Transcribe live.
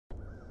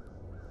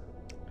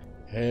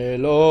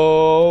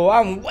Hello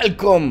and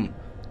welcome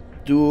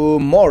to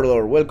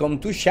Mordor. Welcome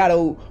to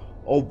Shadow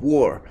of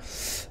War.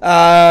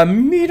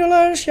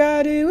 Middle-earth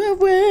Shadow of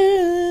War.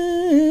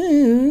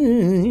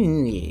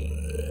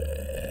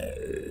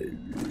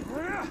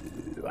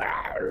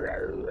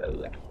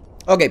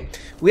 Okay,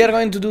 we are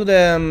going to do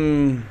the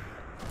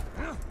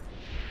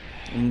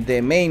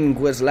main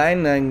quest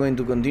line. I'm going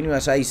to continue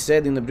as I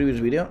said in the previous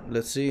video.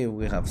 Let's see if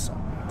we have some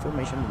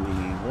information we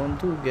want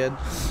to get.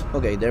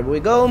 Okay, there we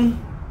go.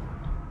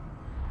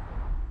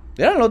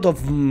 There are a lot of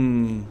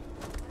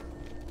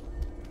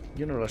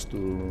generals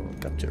to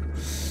capture.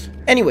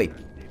 Anyway,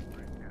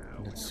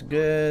 let's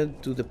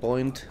get to the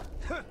point.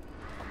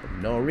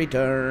 No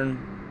return.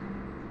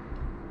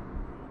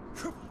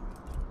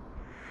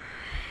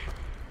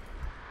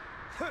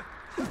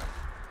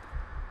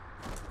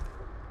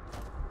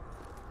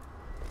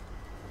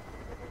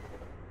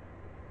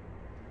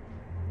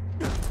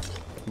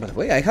 By the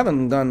way, I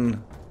haven't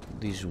gone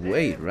this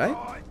way, right?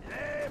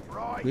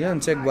 We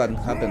haven't checked what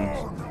happened.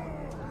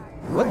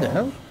 What the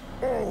hell?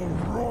 Oh,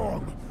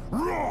 wrong!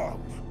 Wrong!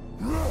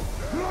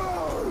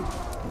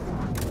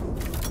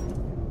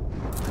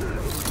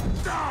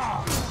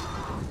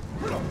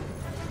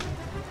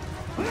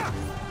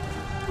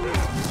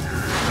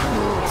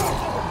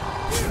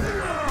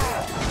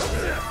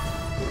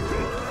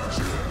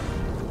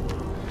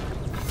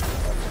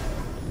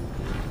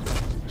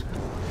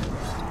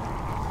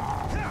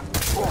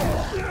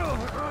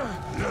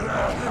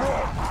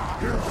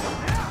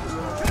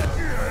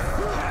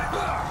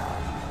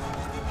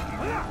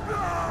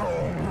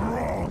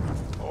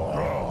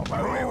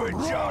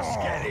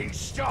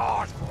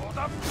 Start for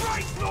the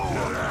Bright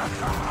Lord!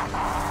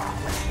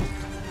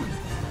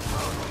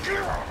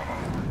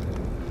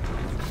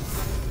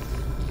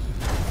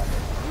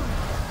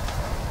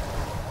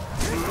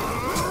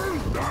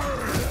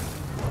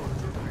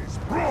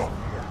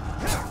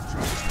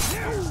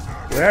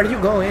 Where are you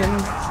going?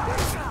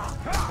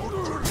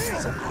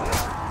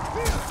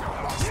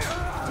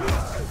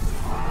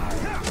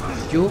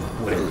 You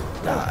will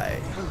die.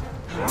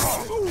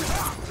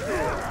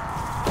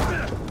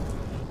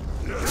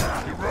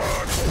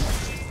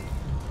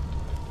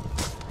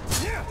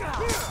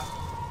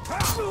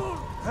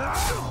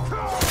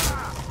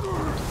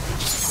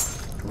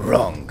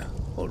 Wrong.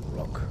 All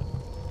wrong.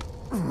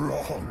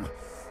 Wrong!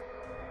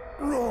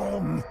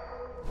 Wrong!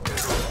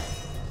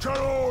 Tell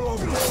all of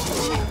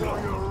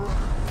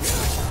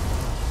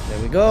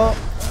There we go.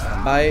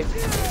 Bye.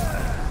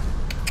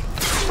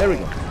 There we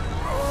go.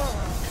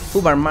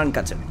 Huberman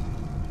catch him.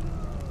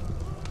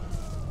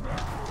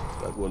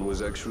 That one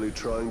was actually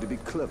trying to be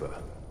clever.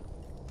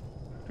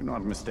 Do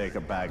not mistake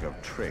a bag of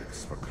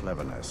tricks for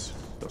cleverness.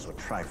 Those were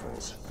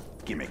trifles.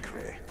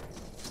 Gimmickry.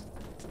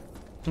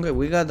 Okay,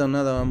 we got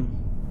another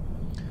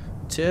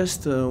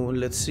chest.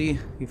 Let's see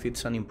if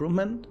it's an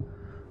improvement.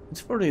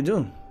 It's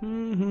 42.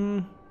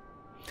 And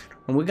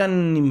we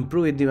can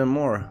improve it even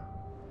more.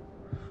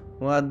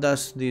 What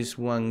does this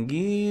one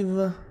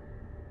give?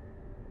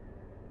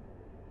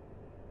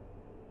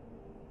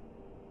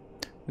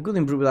 We could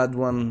improve that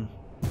one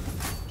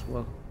as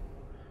well.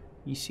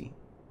 Easy.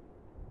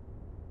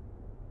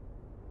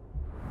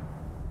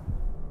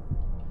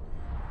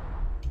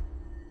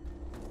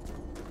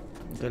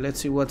 Okay, let's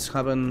see what's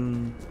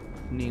happening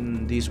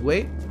this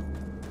way.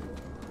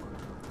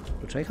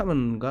 But I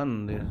haven't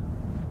gone there.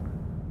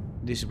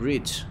 This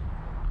bridge.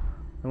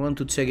 I want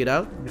to check it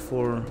out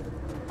before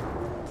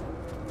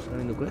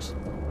starting the quest.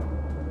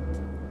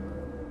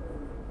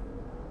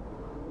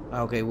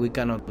 Okay, we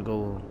cannot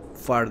go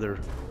farther.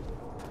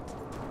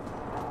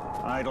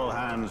 Idle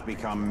hands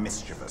become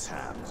mischievous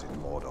hands in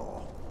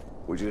Mordor.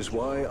 Which is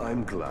why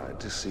I'm glad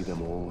to see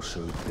them all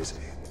so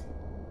busy.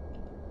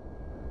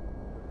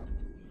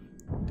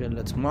 Okay,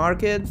 let's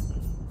mark it.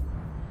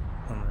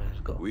 And let's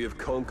go. We have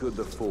conquered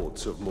the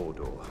forts of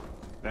Mordor.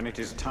 Then it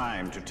is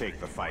time to take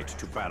the fight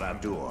to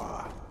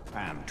Barad-dûr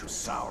and to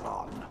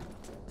Sauron.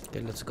 Okay,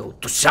 let's go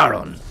to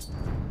Sauron.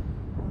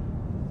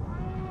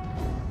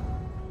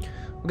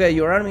 Okay,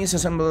 your army is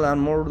assembled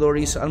and Mordor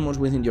is almost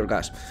within your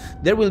grasp.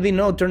 There will be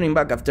no turning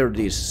back after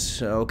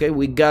this. Okay,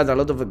 we got a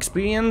lot of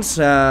experience,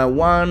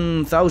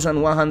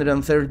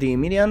 1,130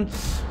 million.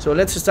 So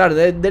let's start.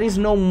 There is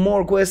no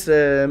more quest,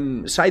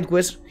 side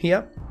quest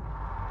here.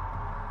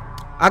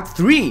 Act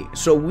 3.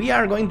 So we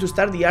are going to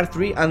start the Act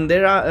 3, and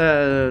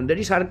there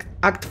is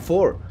Act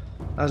 4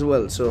 as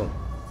well. So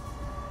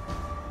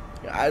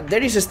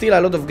there is still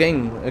a lot of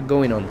game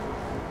going on.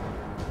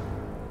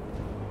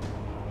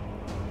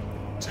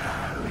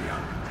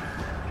 Talion.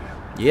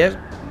 Yes,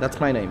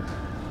 that's my name.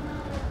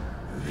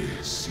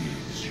 This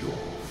is your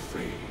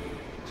fate.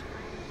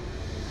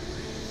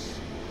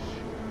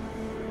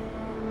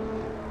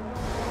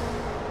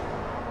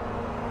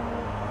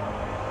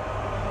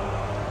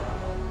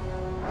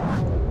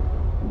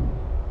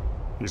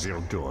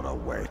 Isildur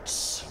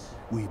awaits.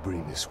 We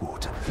bring this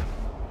water.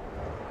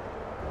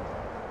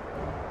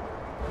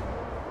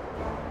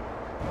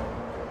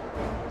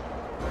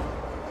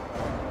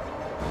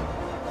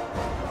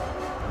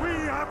 We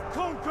have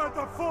conquered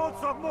the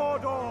forts of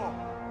Mordor!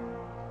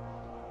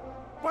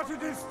 but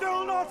it is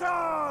still not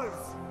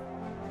ours!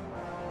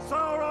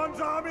 Sauron's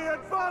army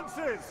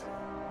advances,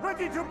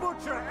 ready to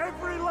butcher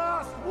every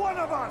last one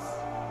of us!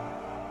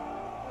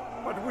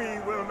 But we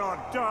will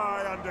not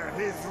die under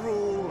his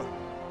rule.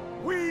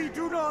 We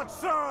do not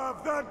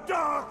serve the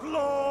Dark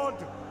Lord!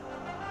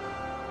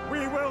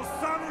 We will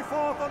sally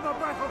forth on the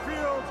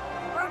battlefield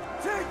and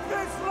take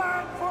this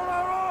land for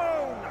our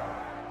own!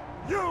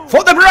 You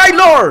For the Bright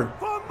Lord!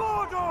 for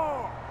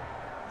Mordor!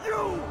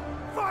 You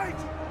fight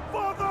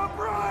for the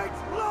Bright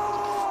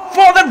Lord!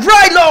 For the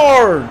Bright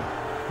Lord!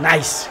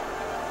 Nice.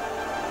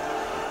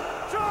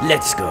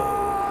 Let's go.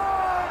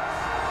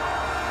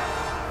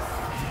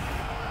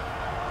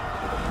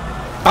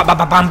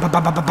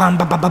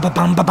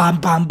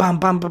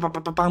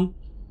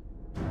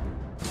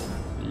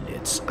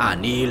 Let's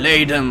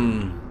annihilate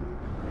them.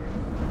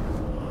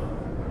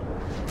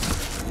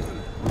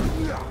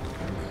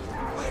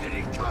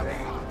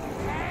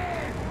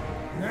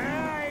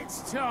 Now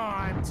it's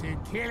time to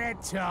kill a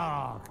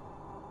Targ.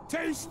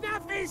 To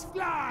snuff his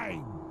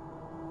flame.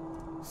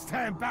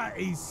 Stamp out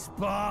his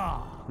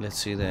spar. Let's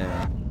see the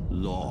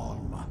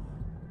Long.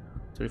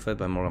 terrified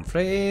by Morgan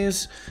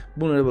phrase,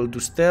 vulnerable to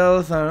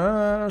stealth,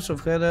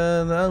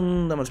 soft-headed,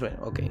 damage by.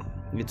 Okay,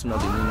 it's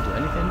not immune to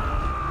anything.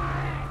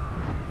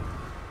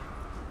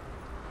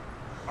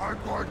 I'm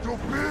going to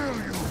kill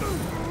you!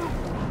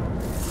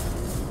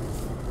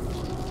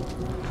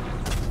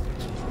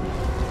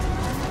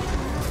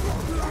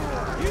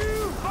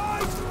 You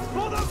fight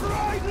for the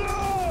Bright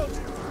Lord!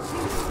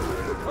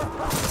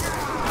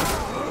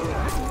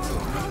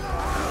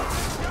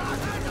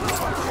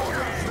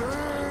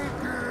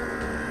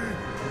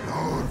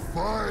 Our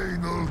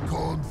final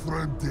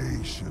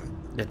confrontation.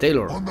 The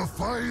Taylor. On the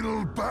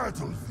final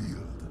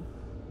battlefield.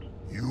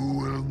 You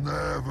will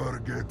never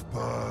get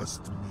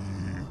past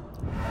me.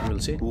 We'll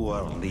see.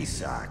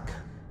 Lisak.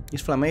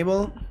 It's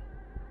flammable.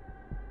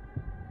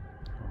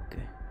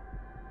 Okay.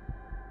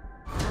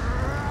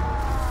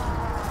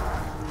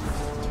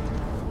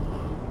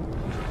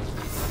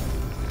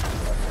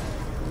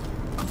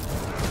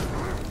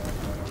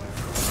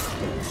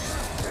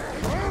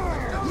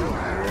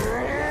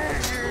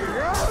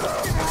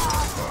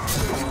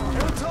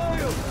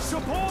 Talion,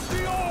 support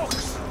the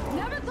orcs!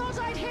 Never thought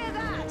I'd hear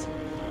that!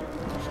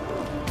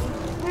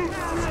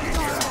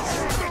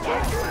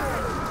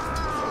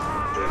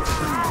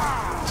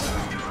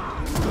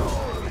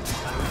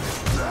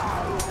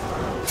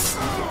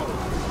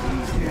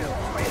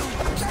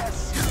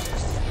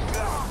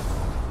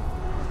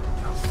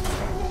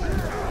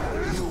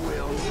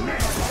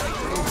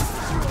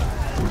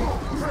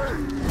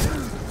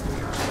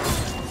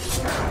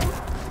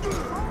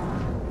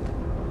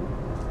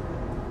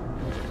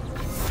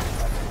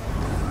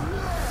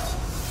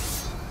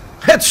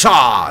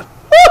 Headshot!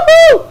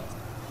 Woohoo!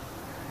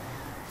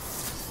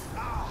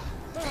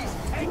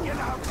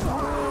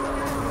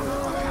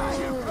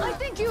 I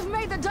think you've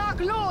made the Dark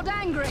Lord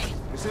angry!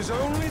 This is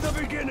only the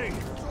beginning.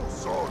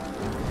 Son.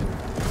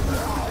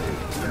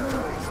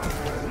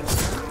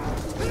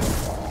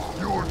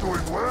 You are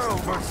doing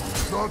well, but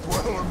not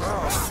well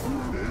enough.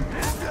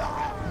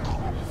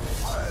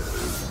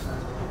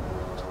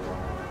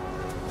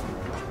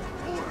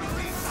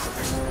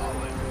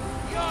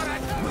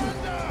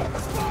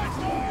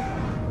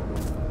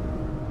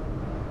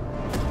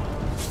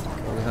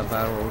 We have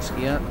arrows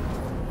here.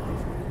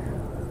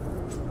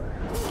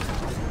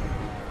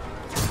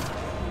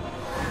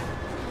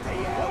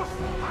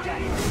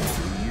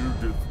 You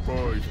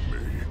despise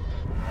me.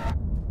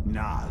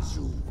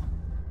 Nazu.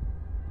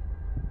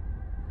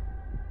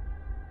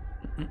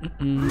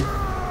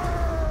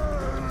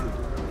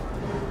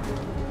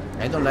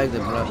 I don't like the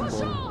black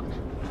ball.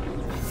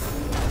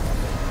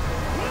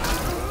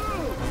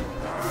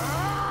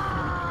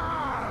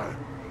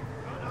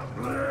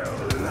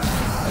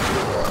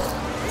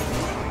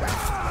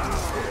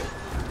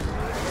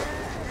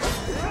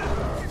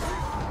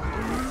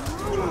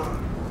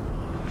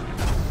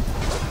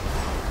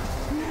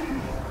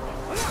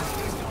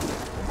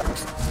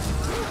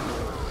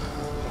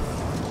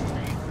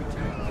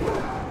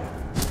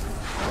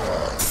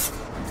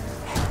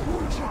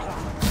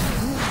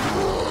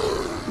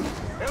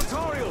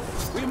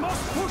 We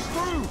must push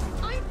through!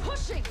 I'm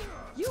pushing!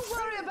 You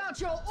worry about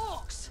your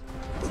orcs!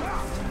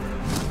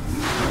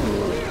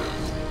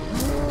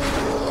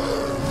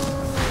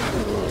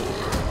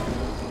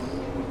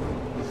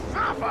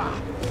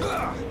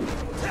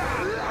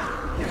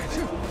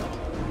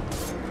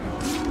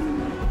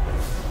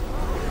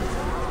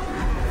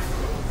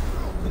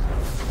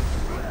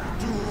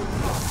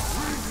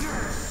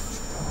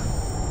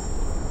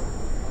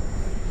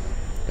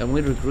 Can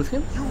we recruit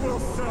him? You will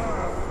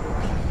serve!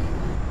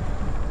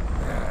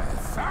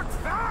 Fuck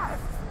that!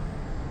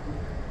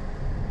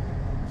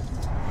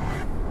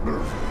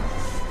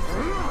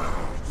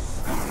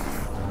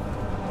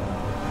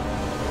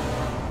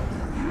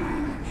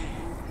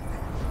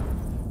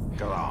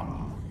 Glum.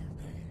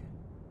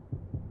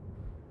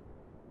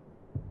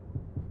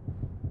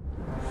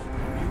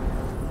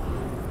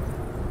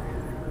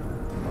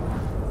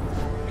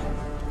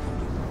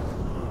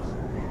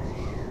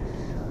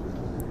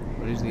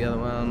 is the other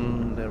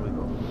one? There we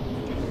go.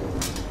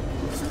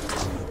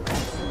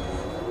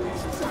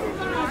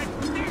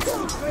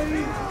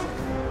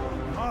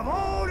 Of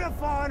all the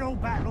final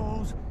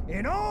battles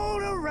in all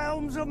the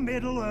realms of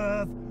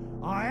Middle-earth,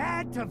 I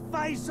had to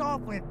face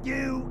off with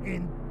you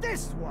in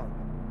this one.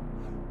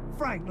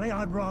 Frankly,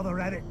 I'd rather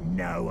have it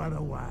no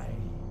other way.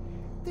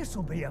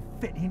 This'll be a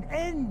fitting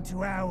end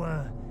to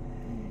our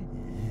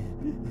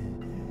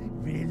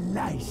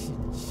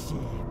relationship.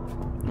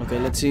 Okay,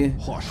 let's see.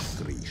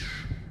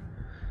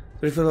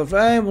 3 foot of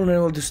fire,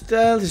 vulnerable to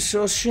stealth,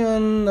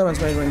 exhaustion, damage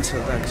by ranged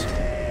attacks.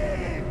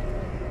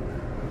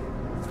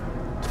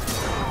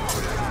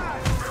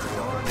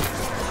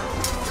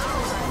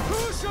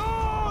 Push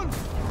on!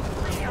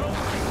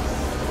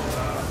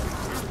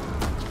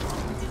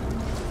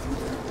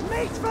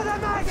 Reach for the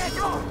maggot!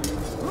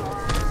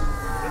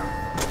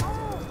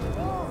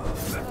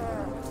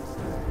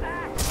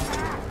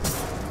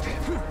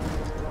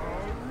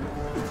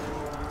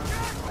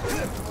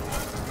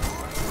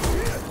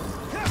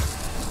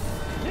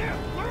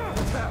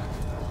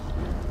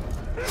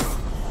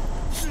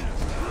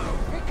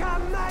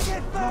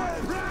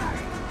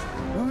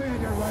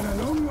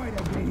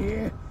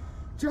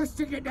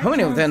 How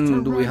many of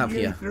them do we have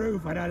here? Through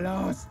for the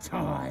last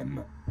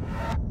time.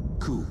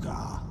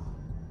 Cougar.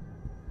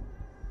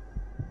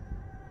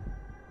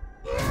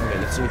 Okay,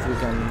 let's see if we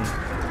can.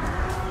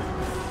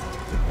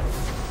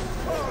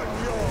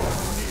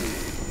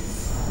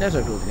 Let's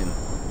recruit him.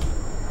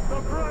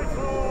 The Bright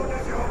Lord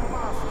is your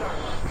master.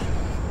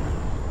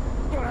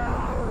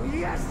 Oh,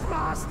 yes,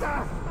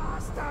 master.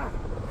 Master.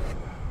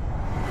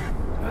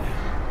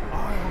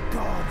 I'll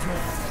guard you.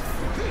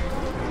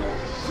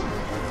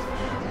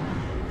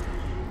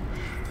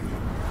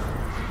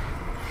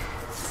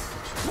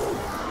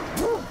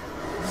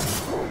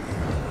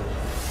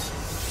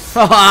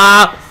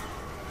 Haha!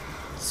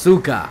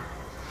 Suka.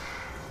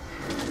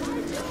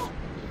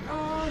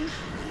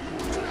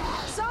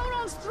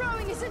 Sauron's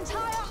throwing his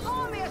entire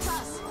army at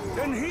us.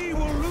 Then he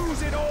will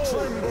lose it all.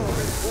 Tremble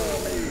before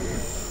me.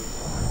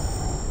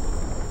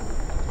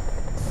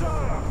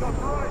 Serve the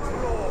Bright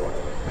Lord.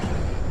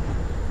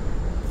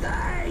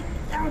 I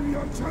am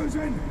your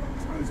chosen.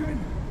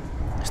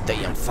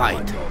 Stay and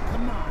fight. Your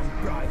command,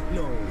 Bright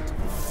Lord.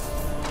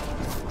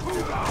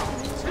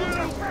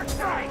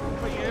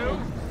 For you.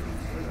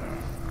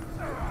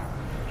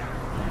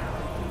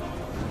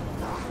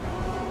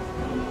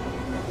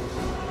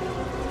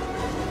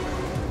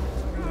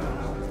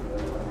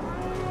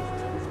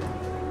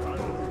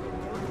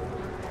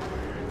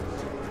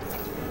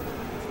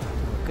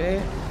 Okay.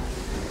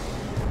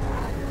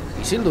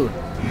 Isildur.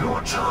 Your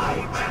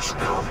time has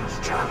come,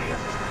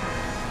 Talion.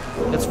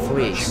 Let's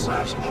freeze.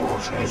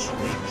 Transport has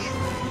reached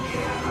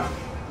here.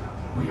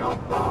 We are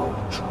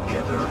bound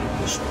together in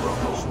this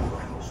struggle.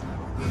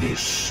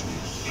 This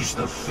is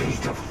the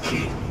fate of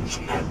kings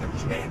and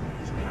men.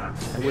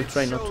 I will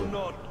try not to.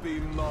 Not be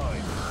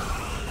mine.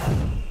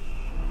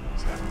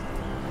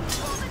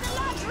 Over the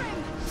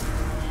labyrinth!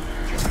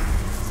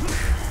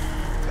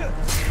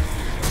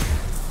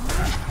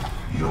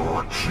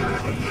 Your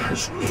journey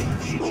has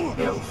ended,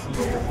 Elf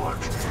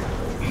Lord.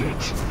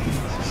 It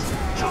is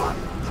done.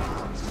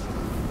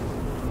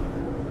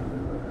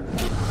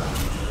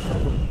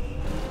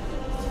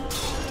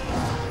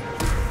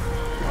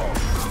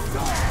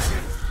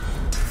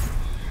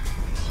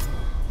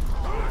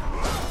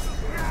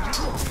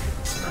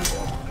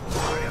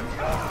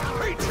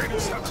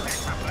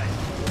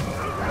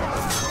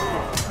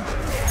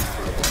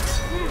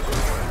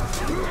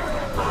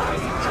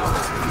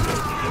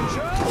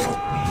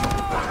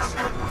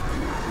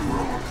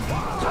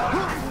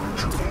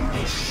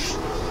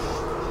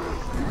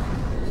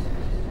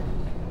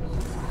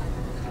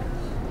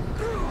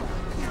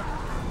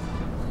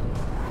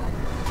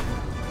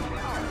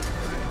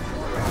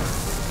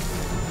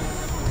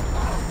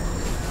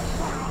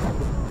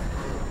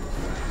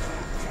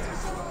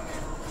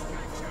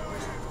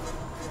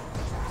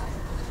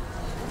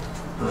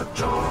 The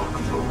Dark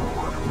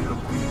Lord will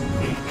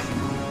remake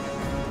you.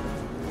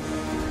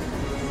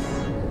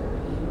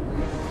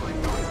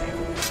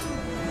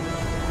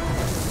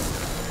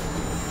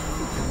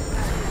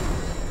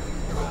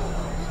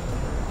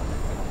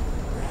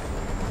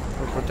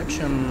 For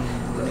protection,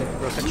 we need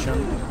protection.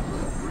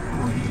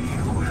 We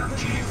will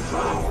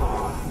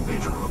devour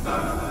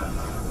Middle-earth.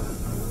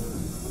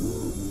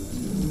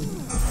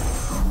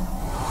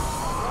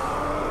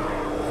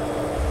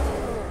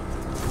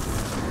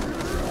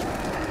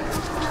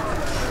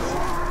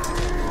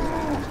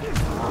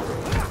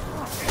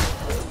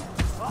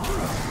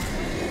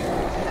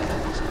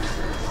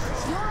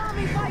 Your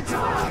army fights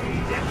well,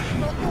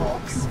 not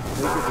orcs.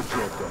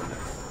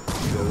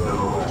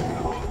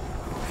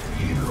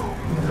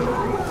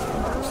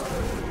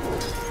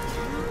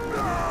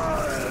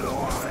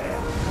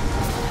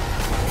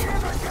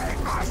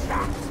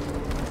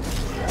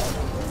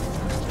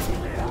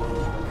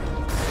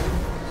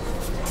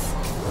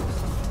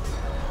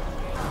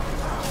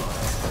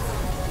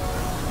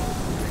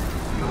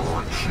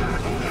 Your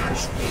journey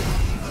has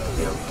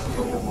ended, Elf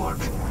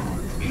Lord.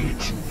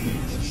 It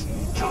is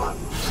done.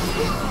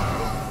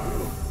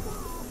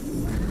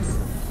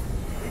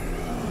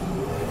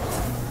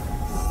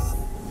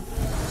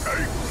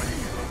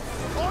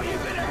 Are you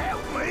gonna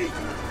help me?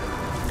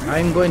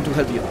 I'm going to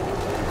help you. I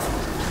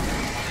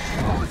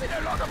was in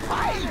a lot of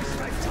pain.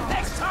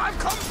 Next time,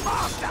 come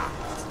faster.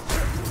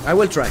 I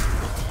will try.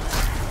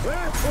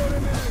 We're putting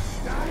in a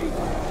state.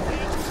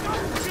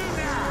 Don't you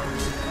now.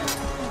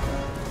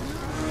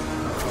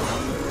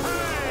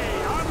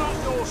 Hey, I'm not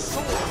your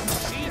sword,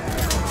 shit.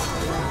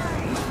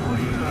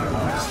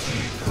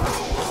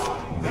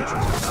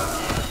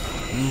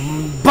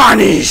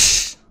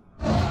 Banish!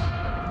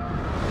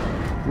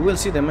 We will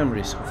see the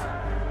memories of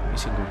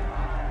Isildur.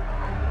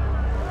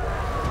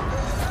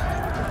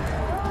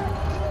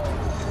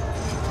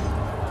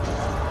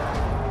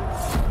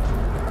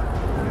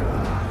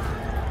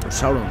 Or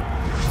Sauron.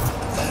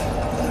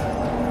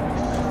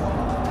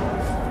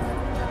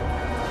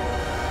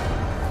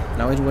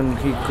 Now is when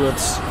he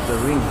cuts the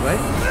ring, right?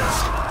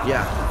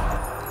 Yeah.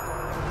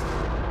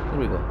 Here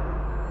we go.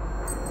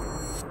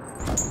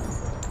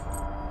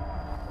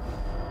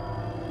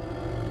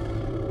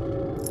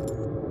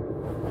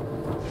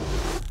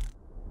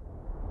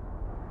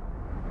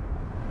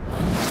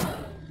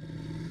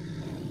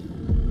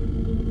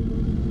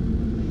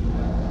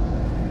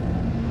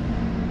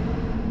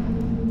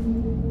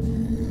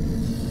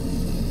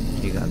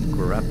 He got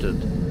corrupted.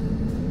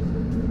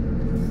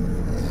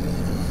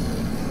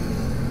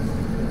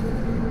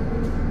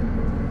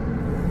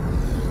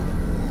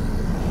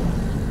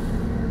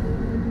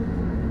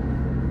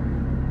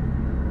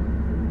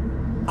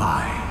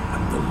 I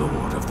am the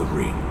Lord of the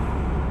Ring.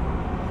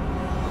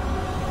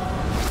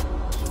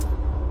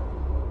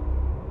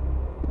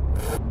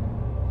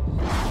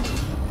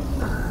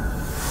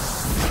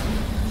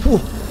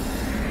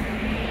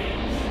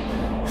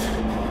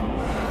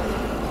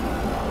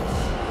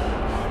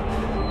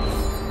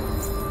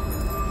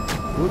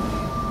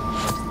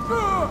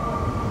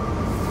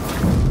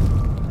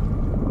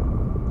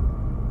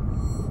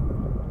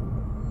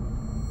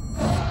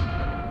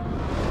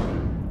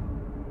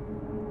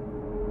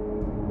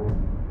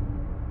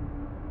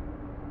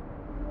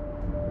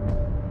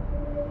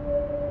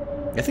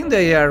 I think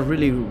they are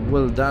really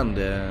well done,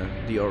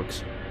 the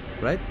orcs,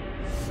 right?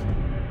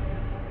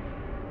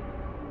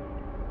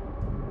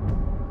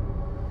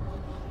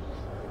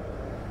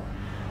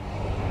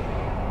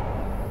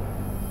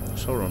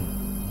 Sauron.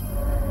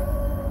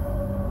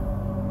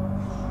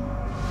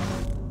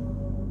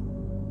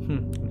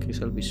 Okay,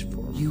 Selby's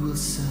form. You will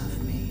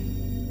serve me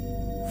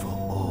for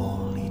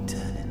all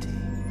eternity.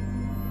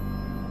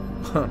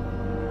 Huh.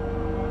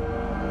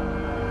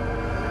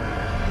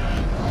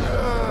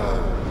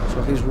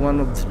 So he's one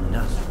of the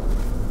nuts.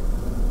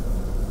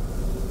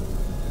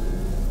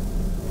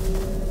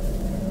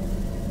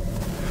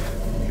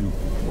 You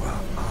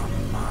are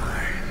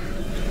mine.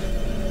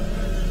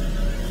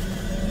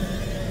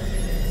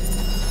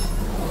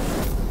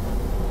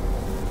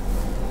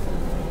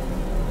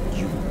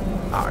 You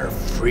are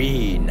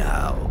free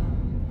now.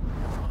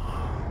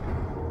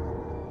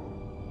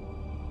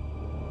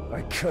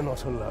 I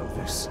cannot allow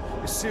this.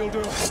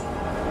 Isildur,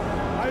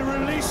 I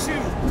release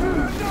you!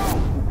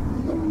 No!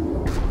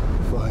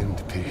 Find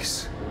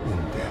peace in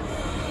death.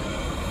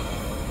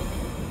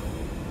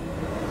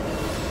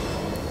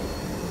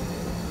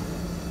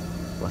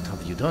 What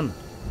have you done?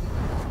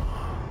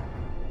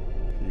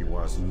 He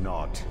was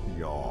not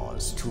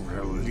yours to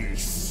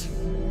release.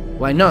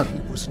 Why not? He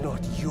was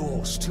not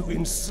yours to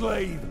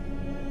enslave.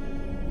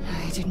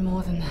 I did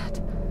more than that.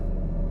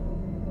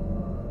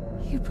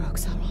 You broke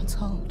Sauron's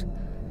hold.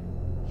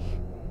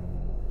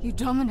 You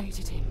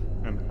dominated him.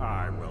 And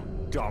I will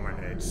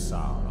dominate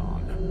Sauron.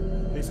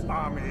 His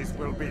armies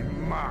will be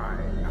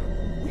mine.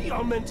 We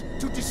are meant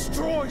to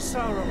destroy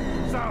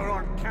Sauron.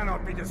 Sauron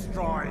cannot be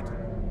destroyed.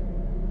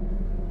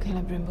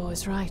 Celebrimbor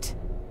is right.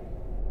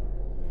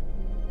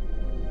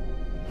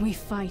 We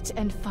fight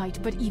and fight,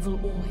 but evil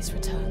always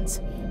returns.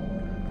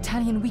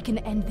 Talion, we can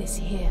end this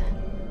here.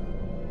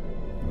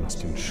 We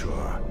must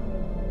ensure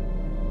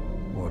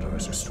order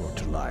is restored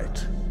to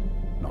light,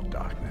 not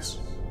darkness.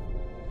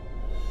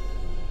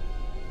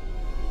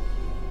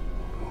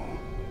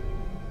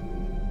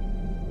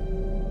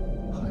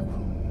 I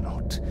will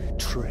not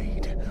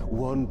trade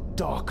one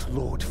Dark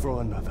Lord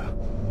for another.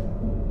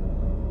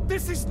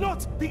 This is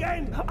not the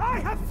end I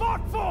have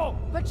fought for!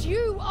 But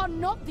you are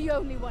not the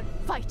only one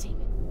fighting.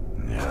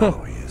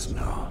 No, he is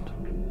not.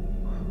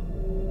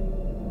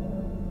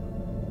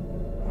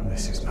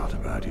 This is not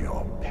about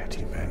your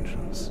petty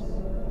vengeance.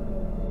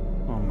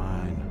 Or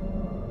mine.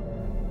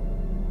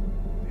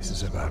 This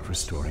is about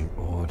restoring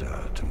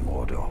order to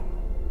Mordor.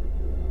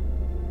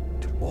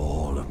 To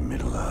all of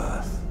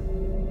Middle-earth.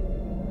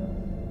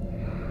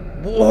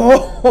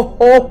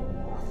 Whoa!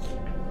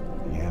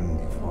 The end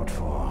you fought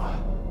for.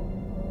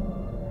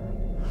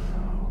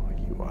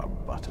 You are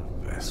but a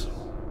vessel.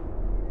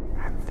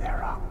 And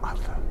there are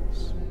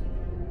others.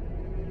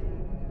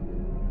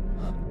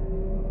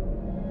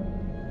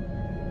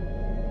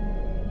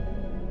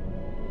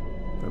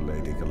 The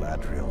Lady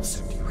Galadriel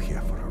sent you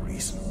here for a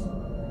reason.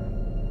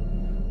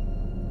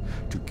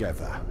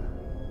 Together,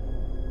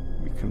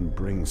 we can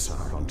bring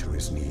Sauron to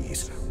his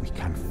knees. We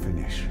can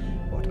finish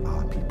what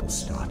our people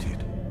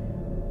started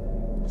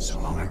so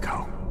long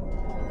ago.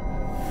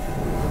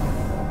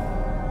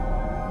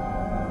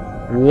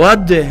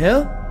 What the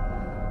hell?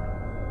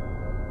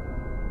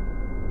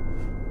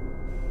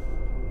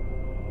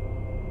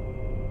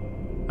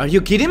 Are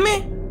you kidding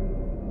me?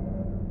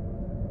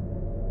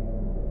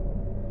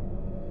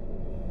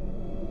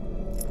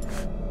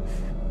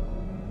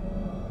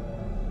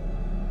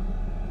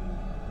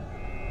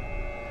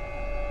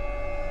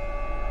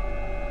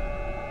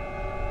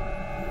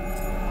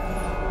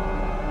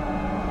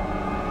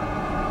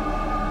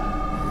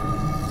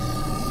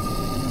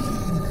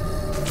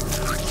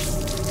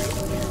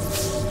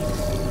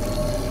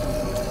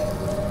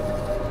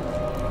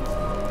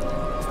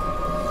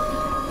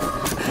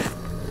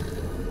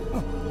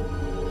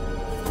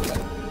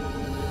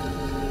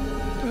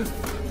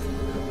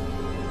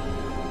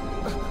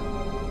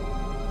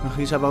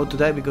 He's about to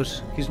die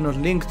because he's not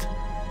linked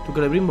to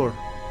Celebrimbor.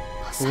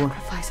 Our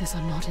sacrifices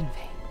are not in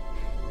vain.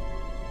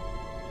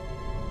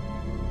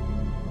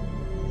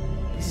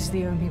 This is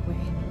the only way.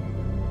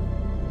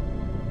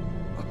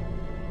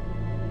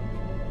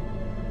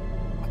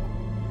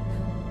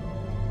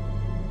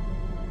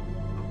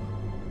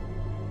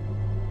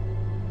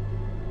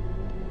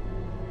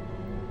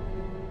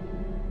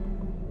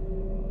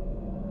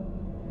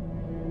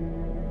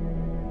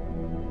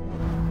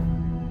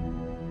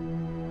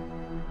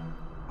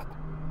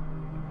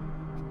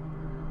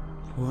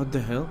 What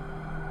the hell?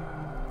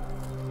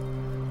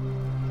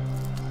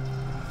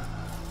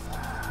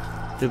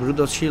 The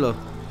brutal Shiloh.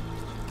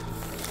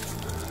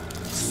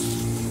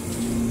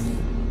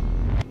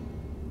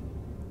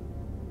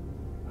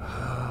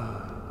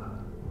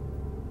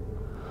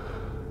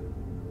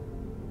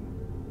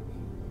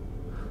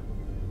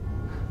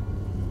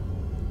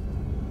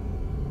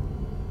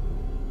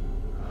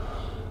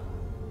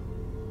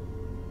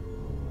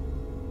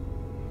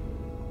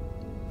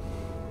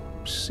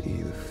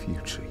 See the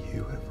future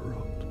you have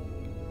wrought.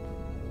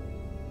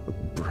 A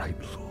bright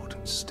lord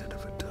instead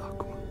of a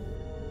dark one.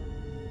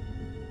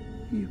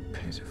 You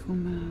pitiful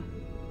man.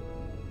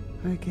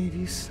 I gave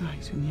you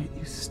sight, and yet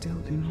you still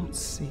do not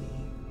see.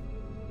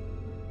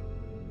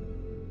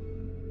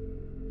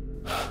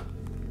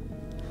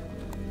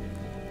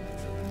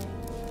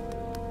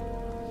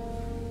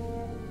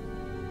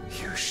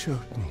 You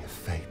showed me a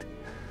fate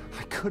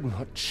I could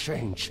not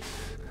change.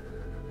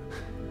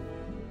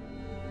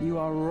 You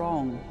are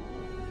wrong.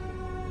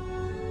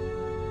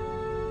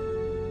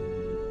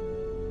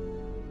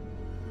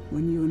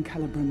 When you and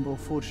Celebrimbor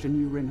forged a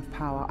new ring of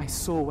power, I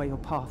saw where your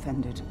path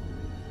ended.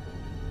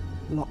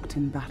 Locked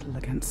in battle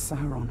against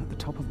Sauron at the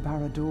top of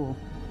Barad-dûr.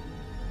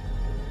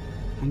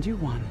 And you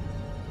won.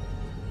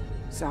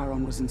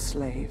 Sauron was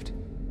enslaved,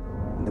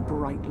 and the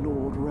Bright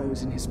Lord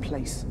rose in his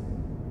place.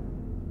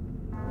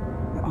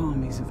 The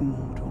armies of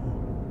Mordor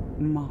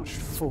marched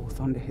forth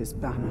under his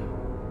banner,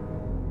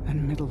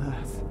 and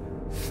Middle-earth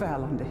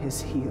fell under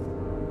his heel.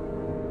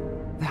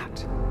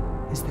 That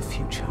is the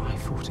future I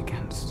fought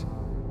against.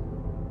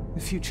 The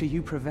future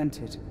you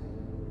prevented.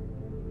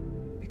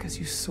 Because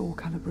you saw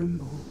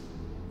Celebrimbor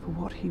for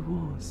what he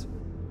was.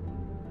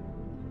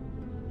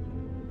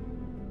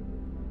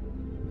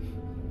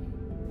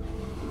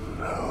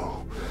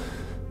 No.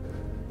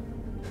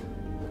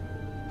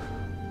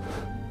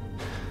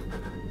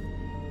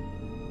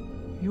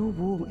 Your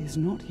war is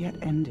not yet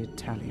ended,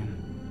 Talion.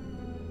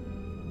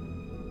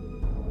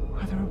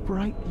 Whether a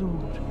Bright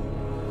Lord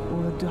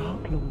or a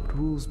Dark Lord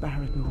rules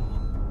Barad-dûr,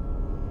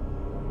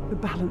 the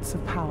balance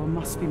of power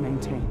must be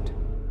maintained,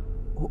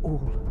 or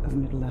all of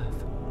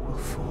Middle-earth will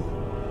fall.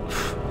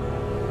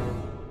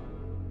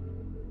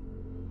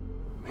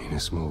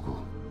 Minas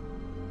Morgul.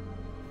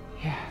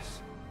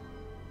 Yes.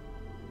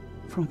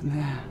 From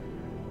there,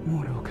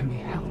 Mordor can be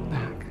held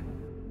back.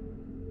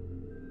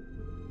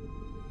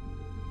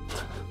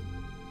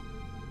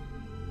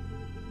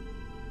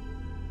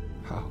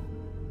 How?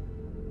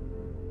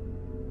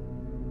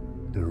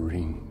 The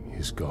ring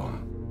is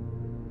gone.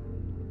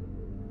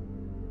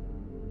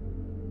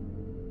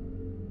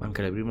 I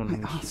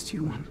asked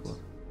you once,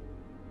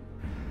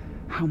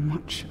 how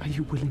much are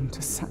you willing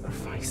to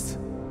sacrifice?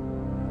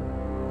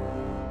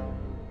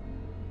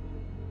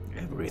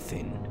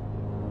 Everything.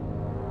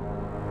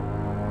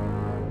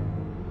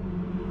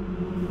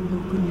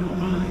 Open your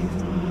eyes.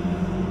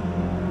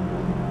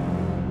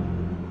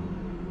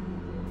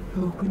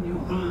 Open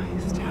your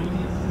eyes,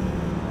 Talion.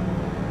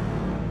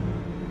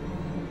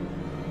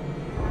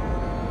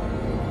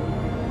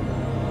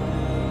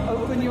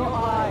 Open your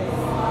eyes.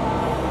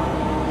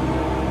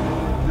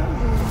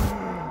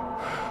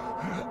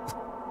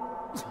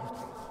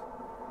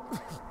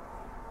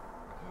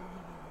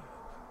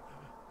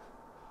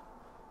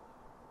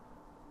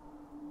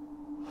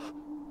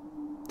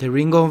 The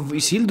Ring of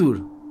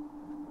Isildur.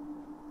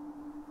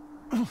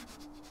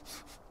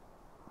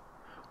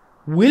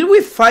 Will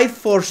we fight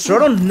for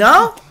Sauron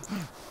now?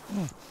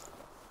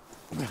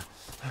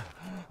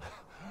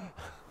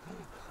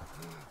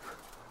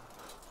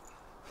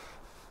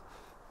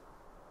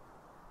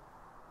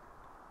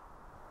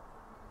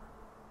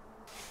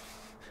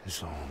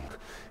 As long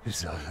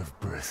as I have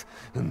breath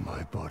in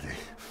my body,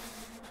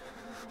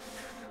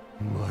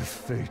 my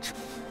fate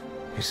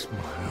is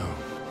my own.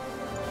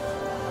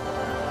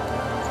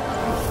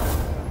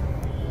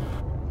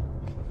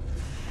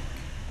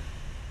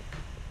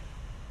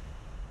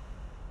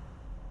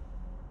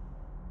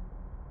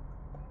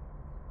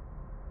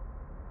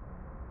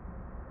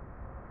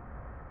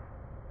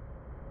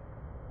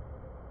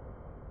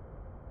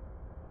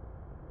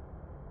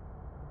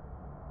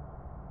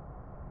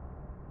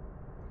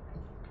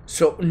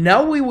 So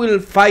now we will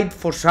fight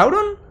for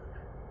Sauron?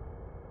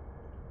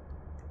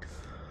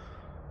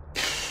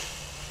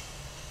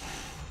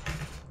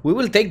 We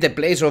will take the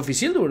place of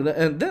Isildur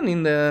then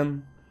in the...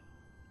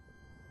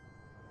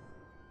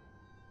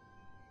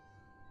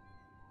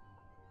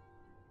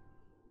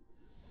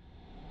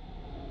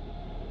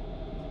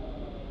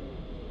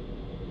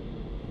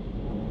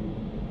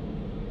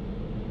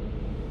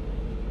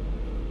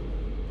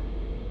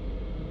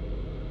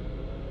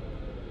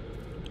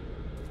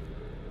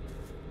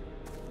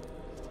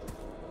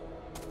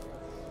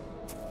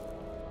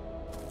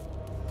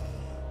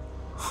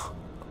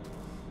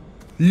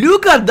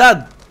 Look at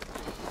that!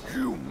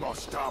 You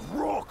must have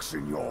rocks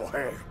in your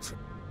head.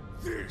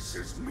 This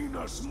is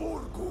Minas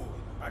Morgul,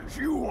 and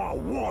you are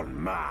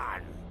one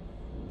man.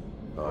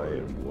 I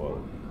am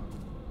one.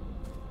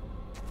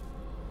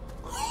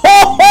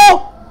 Ho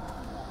ho!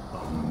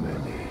 Of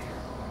many.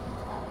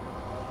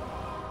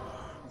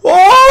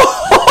 Oh!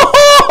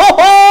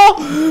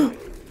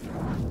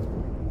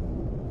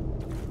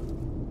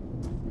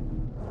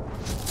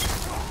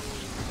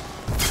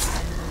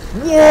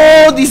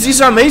 Whoa, this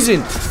is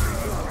amazing!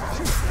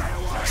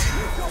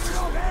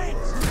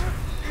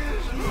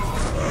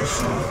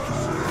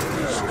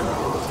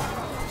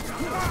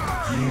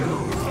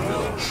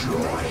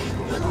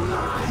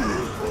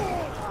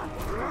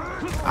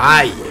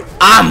 I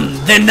am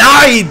the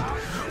knight!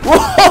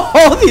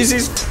 Whoa, this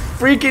is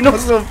freaking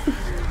awesome!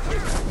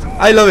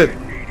 I love it.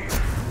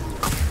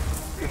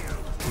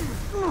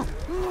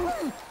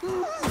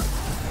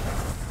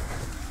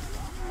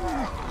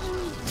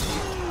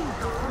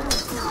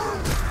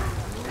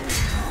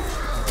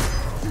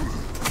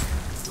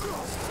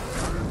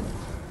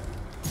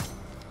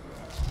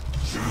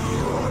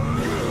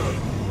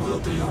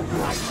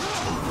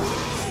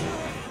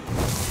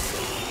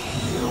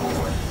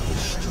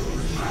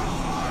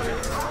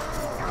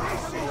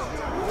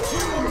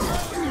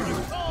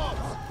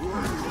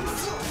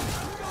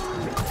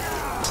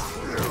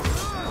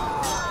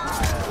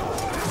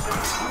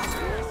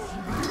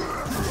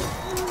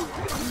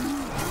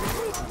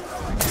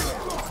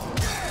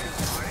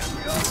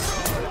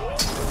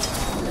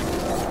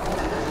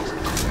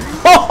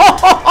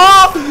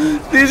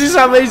 This is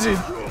amazing.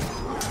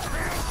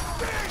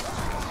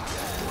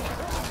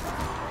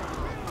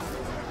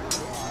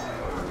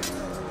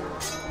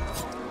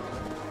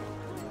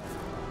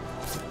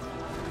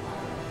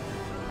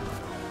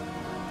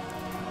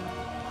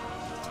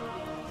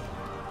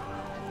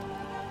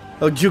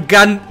 Oh, you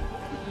can't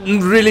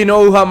really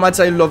know how much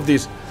I love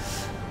this.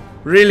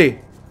 Really.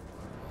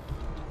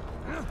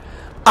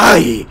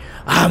 I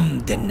am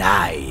the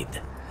knight,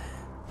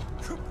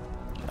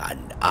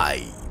 and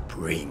I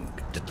bring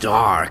the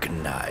dark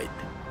night.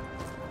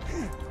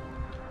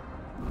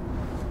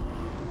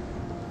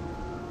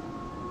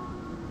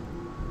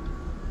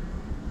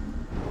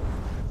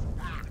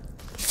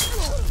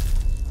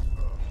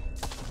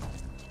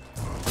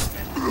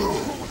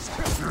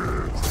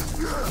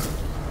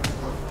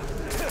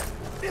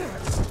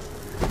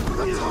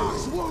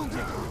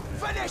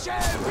 Finish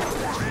him!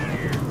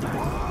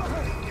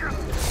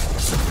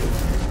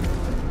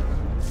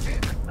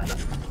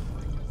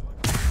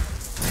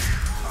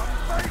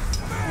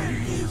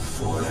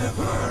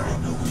 Forever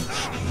in the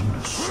Witch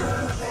King's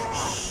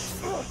service.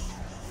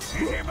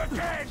 Hit him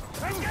again!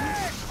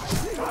 Again!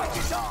 Fight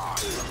it on!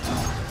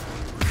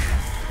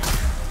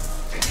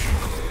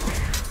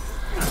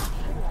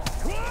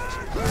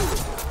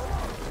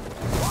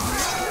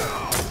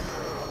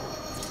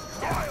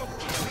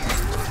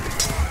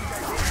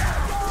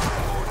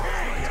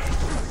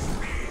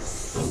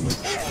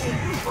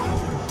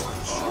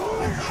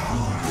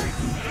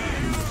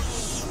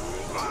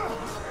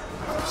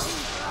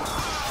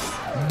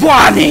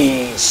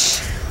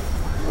 Vanish!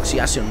 Si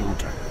hace un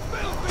ultra.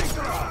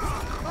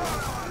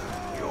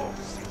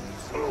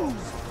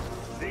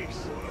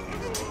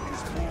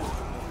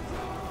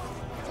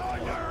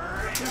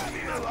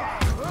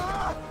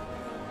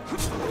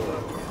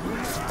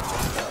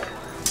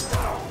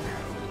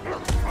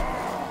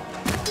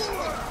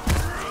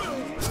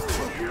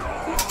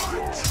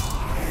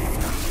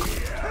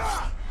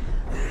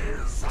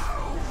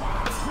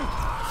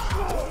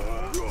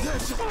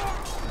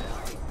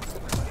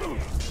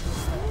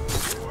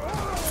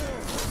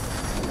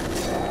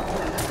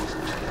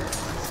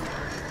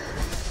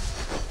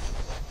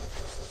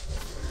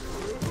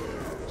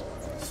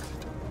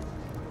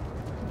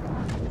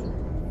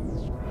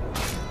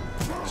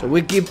 So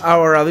we keep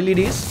our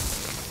abilities,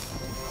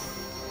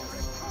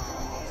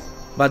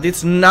 but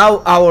it's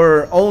now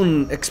our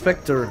own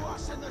Expector,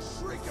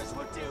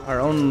 our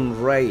own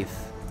wraith.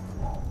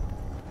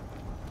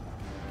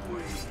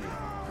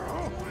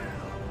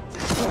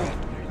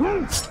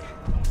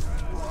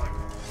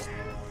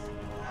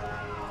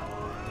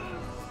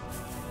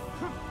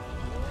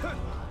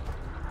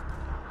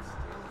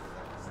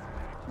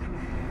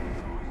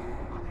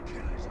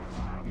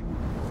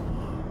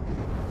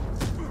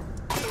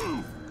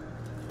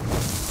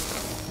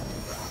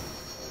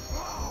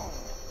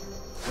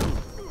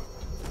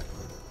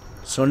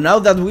 So now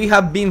that we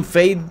have been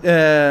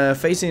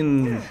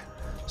facing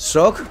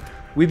Shock,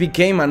 we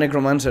became a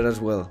necromancer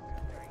as well.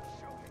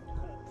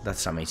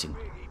 That's amazing.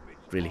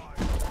 Really.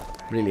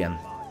 Brilliant.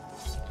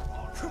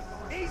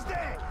 He's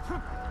dead.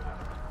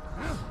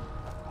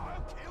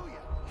 I'll kill you.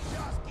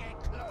 Just get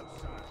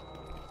closer.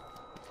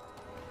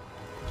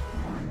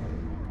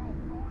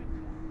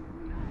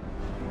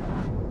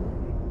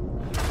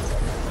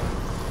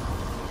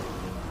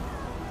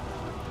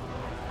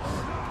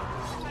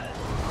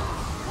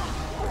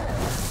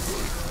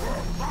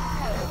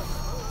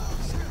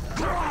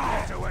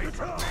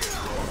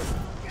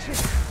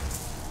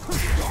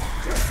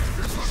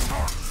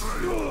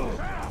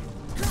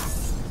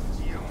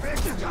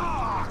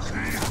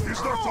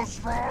 He's not so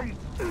strong!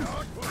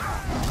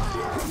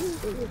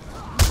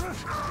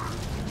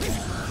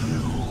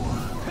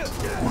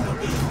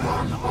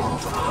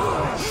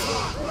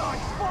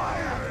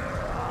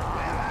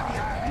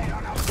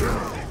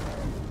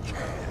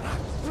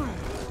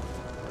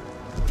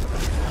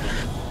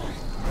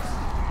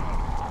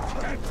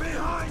 Get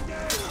behind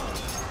it!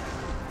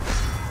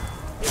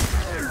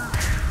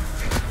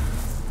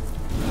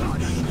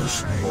 Nameless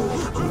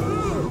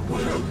Mordor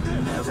will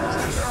never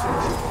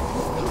fall.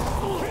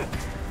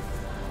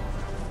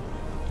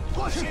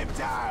 Push him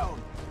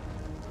down!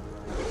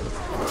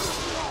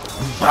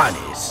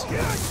 Bunnies!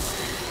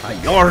 I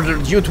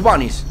ordered you to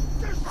bunnies!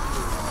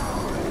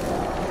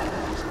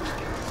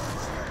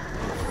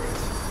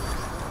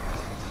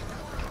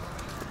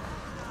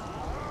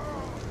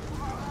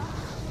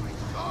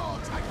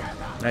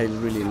 I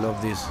really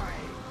love this.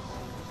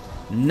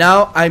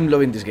 Now I'm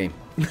loving this game.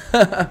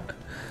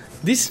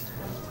 This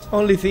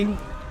only thing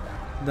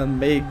that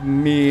made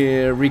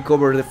me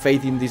recover the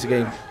faith in this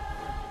game.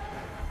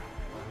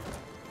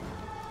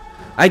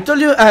 I told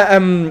you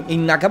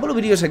in a couple of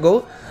videos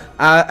ago,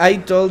 I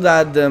told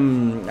that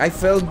I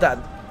felt that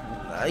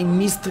I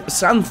missed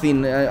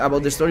something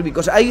about the story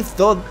because I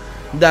thought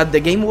that the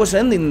game was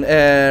ending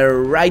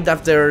right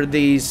after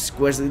this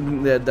quest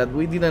that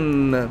we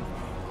didn't. Oh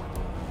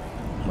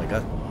my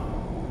god.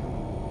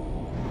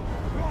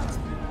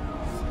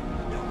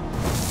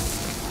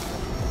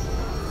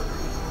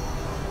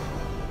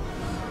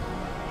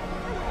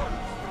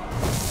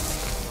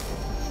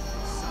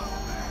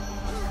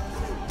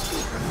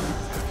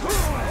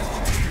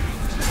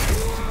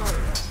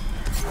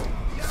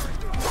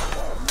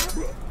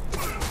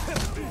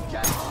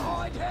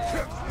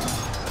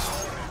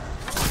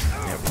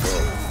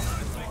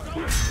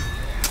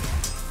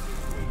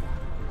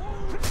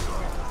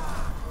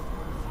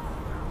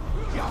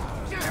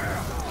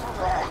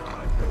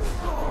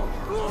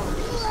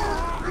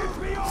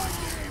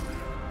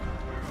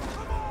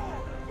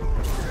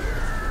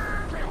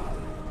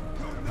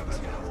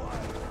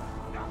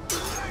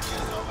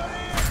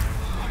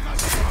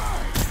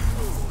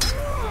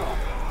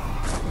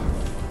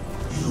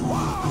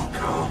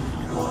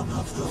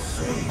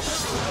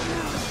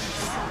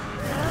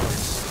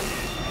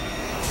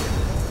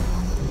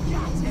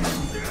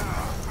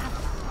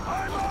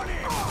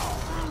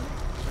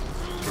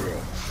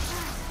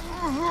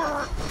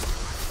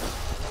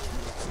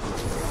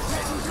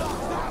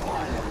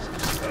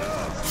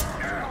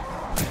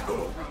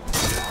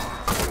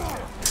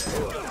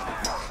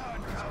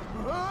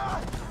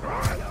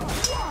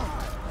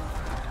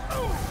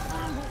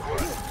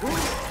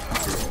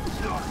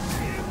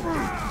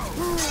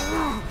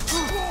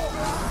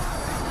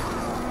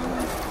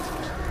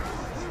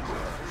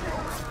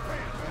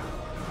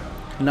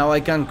 Now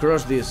I can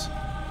cross this,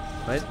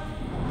 right?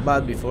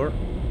 But before,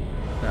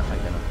 no, I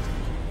cannot.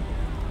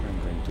 I'm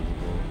going to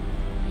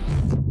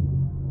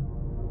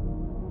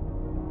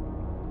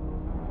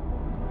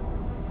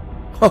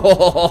go.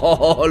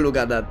 Oh, look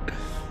at that.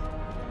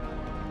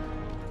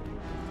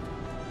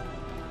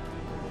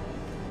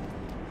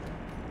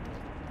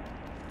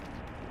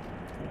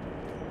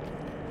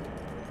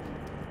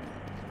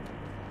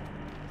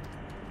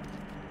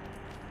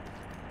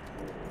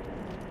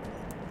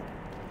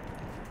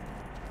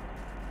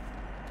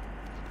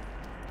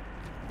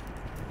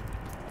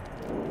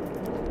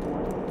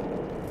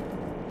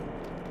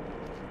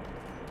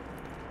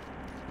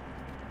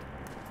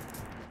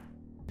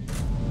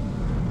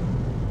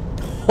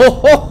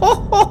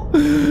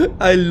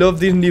 I love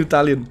this new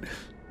Talion.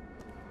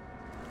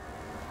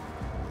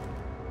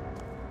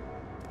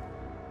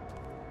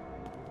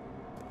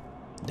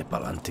 The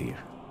Palantir.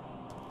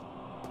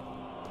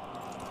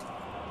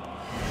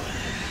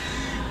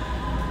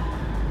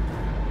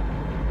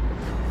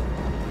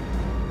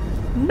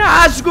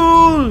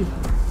 Nazgul!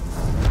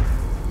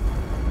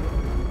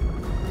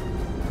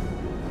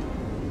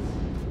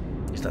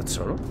 Is that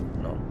Solo?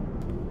 No.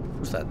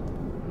 Who's that?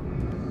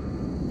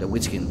 The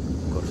Witch King,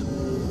 of course.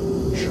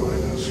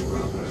 Join us,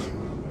 brother.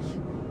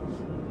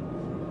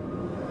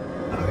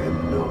 I am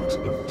not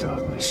of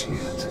darkness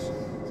yet.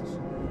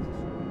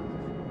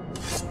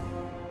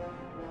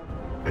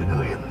 And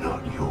I am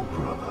not your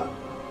brother.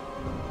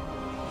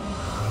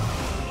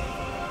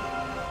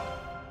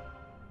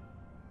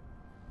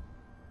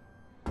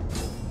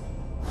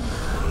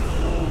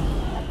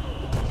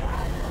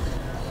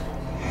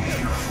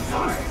 You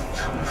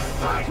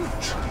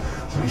fight,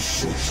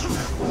 resist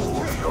with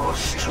all your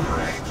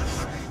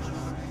strength.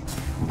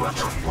 But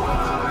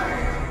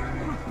why?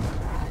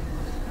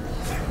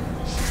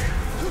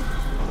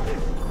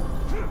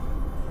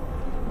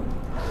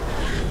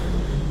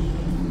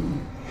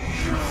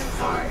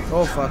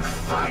 Oh fuck.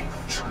 Fight,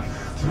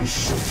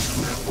 resist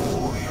with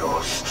all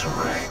your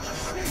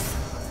strength.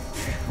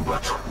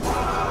 But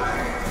why?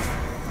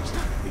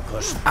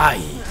 Because I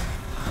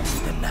am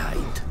the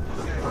night.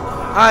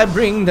 I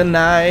bring the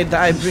night,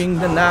 I bring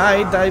the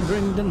night, I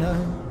bring the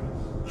night.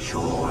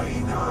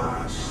 Join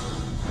us.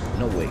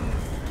 No way.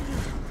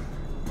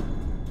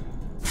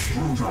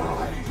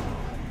 Die.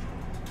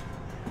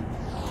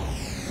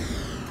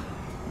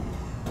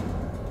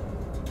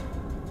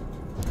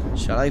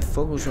 Shall I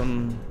focus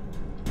on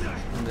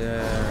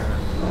the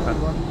hard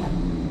one?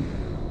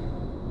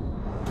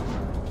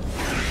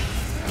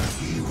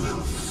 He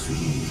will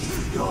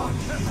feed on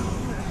you.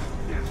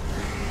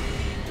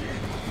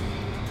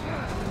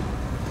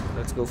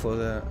 Let's go for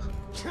the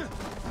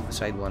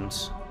side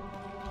ones.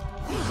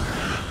 You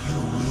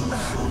will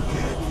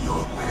forget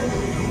your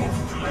pain.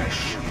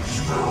 Flesh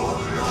is no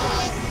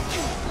light.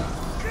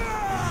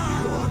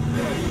 Your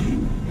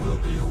name will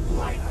be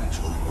wiped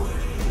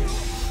away.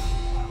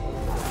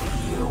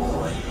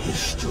 Your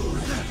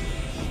history.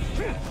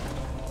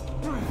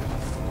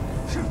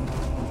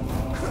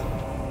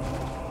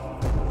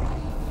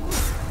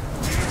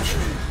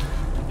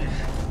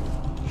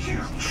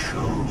 You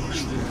chose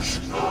this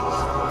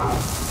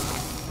path.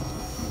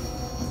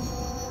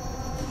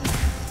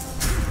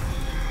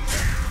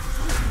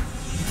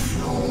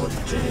 Your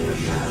day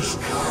has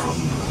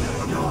come,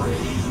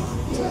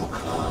 Grave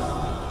Walker.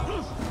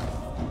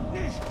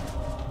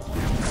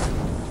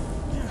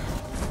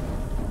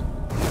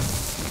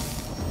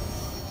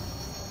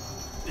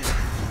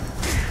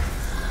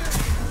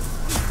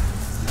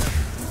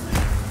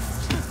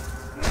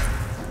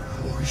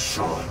 My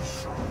son,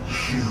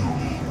 you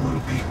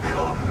will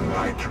become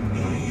like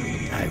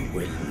me. I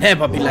will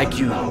never be like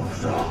you.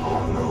 Of the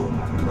Hollow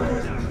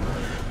Men.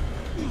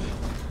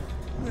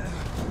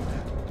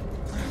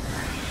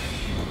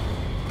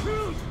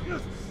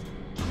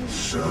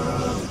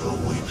 Serve the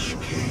Witch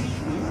King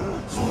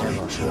for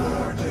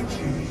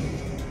eternity.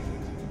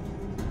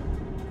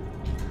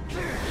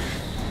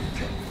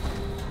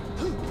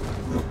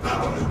 The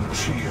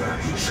Palantir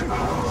is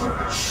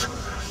ours.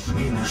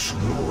 Minas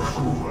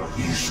Morgul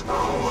is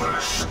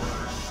ours.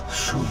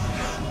 Soon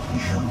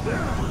you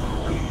will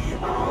be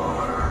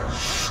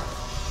ours.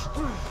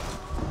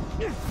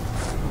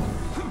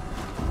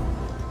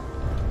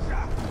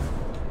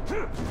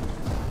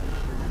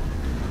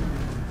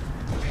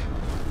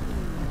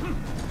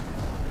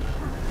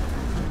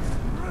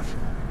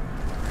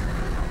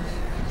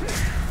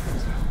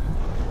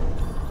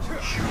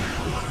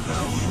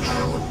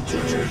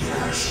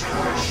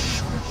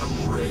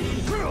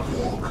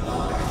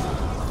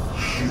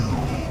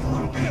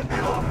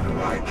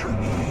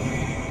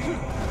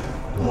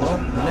 No,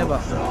 never.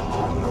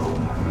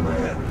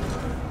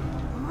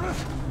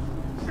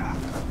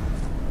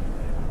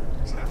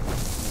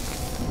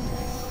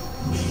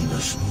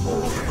 Minas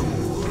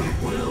Morgul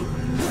will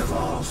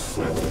never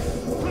fall.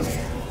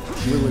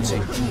 We will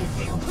see.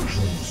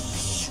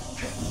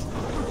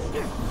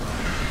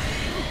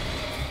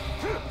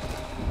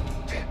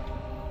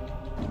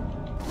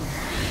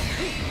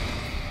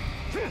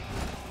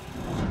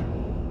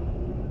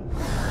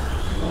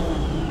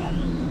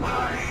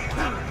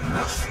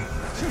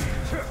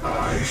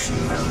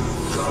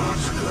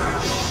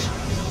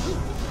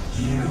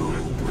 You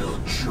will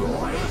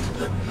join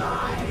the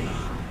night.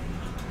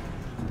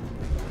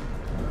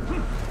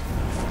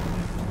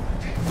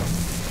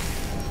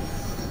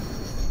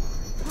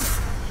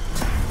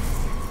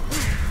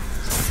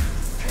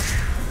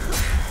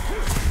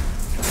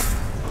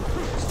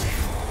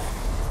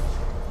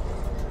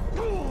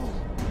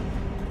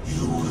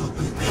 You will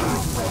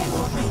become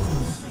one.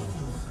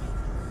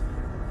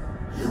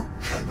 You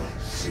cannot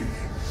see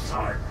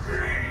inside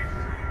me.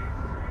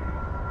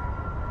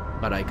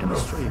 But I can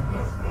destroy you.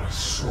 My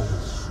soul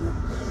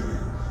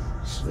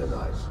remains, then I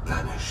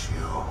banish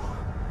you.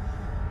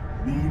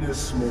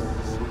 Minas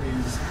Morgul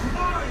is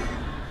mine!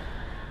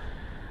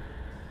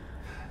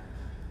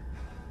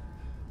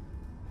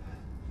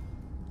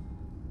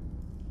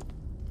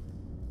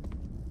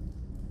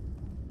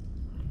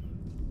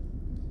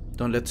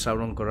 Don't let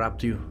Sauron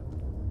corrupt you.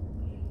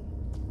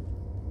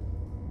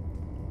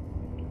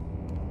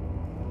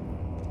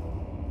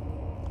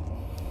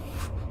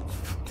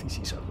 This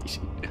is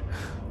amazing.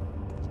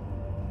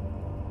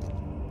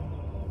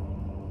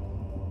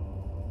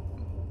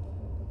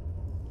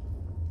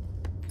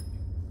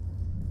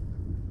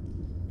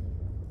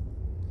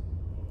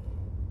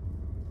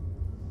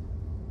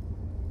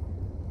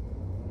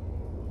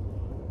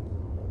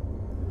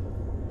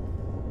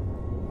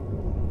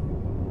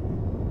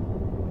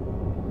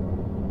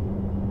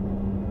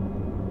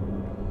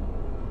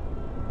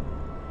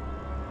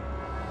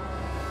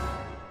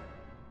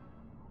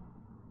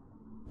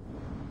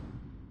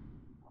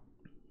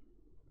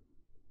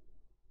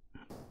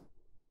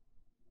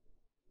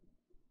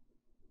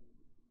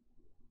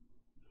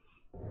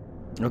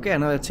 Okay,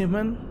 another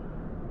achievement.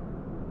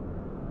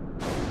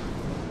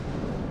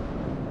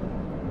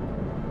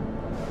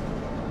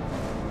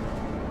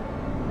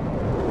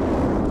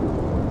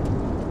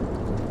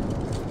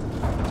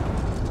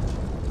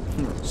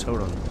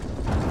 Sauron.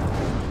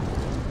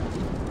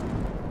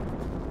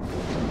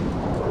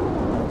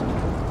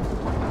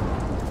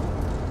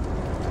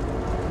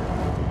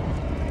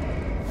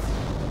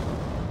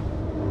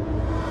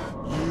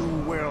 You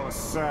will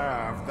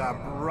serve the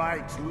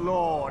Bright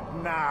Lord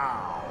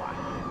now.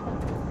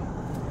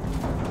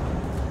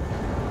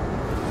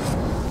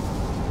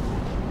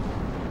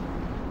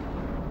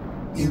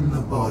 In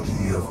the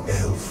body of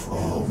elf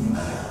or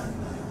man,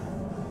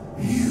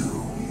 you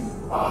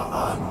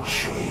are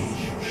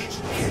unchanged,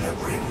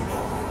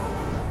 Celebrimbor.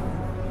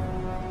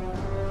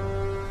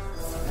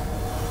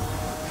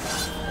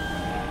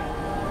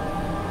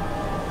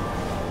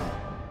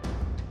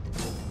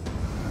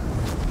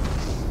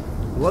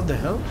 What the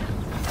hell?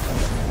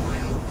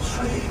 Will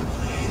fail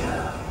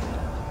here,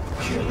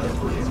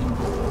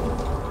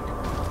 Celebrimbor.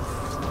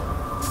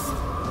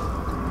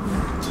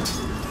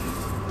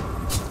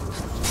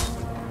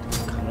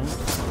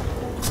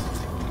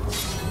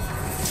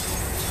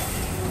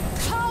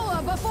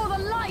 Power before the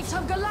light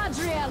of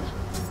Galadriel!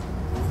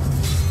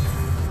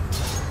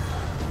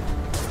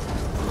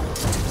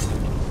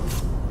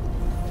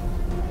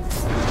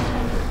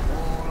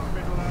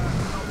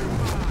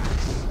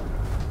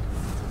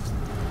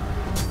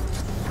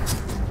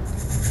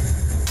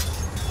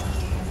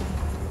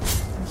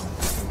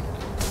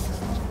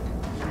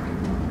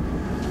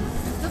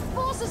 The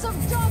forces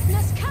of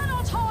darkness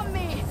cannot harm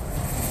me!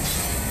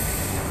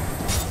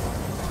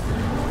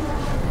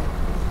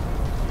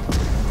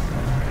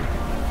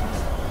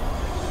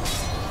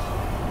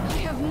 I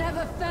have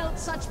never felt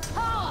such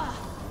power!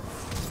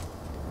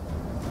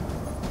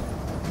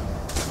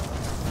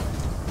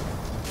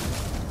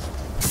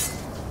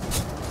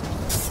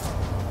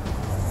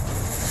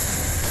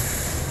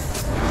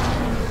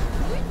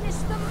 Witness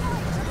the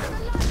might of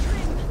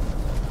Galadriel!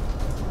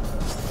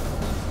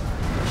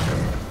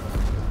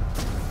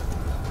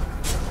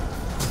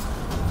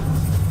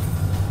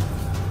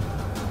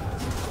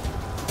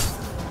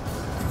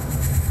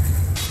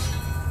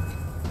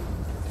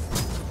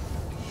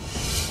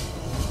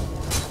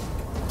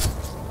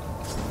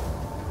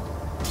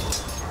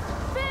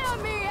 Fear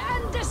me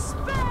and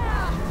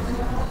despair!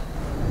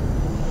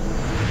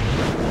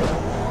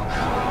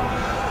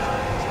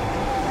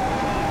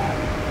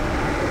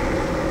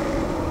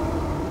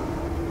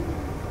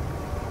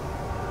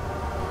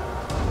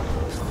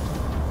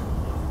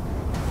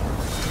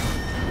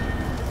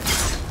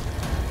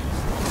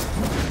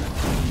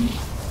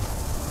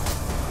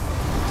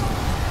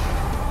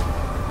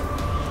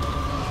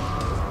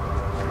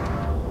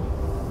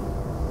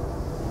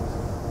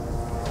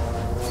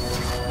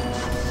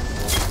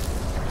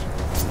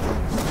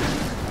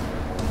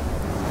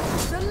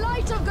 The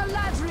light of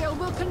Galadriel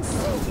will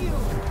consume you!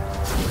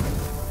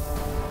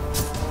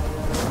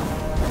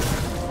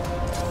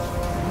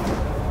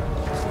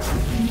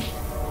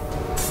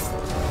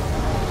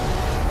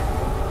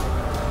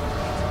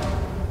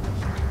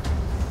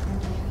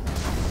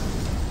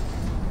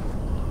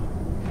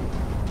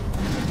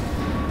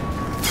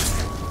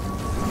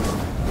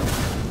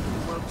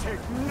 Will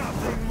take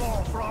nothing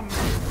more from me.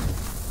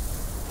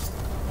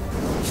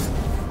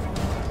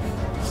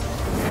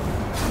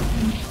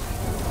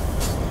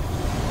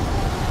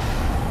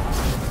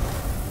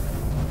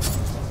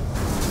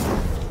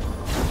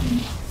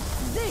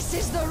 This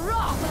is the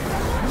wrath of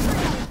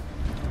Galadriel!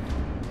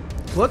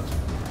 What?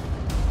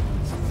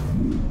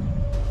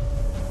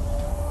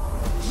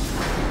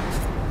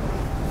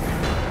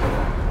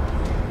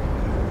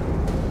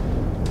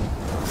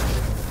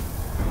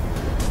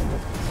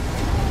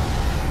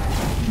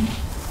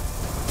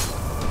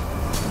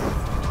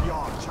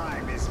 Your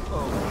time is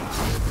over.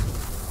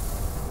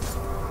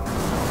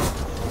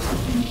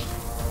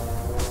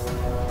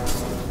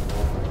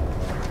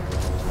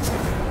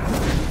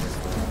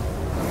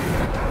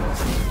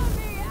 Fear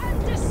me and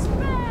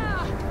despair!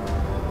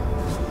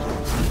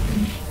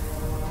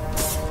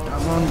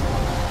 Come on.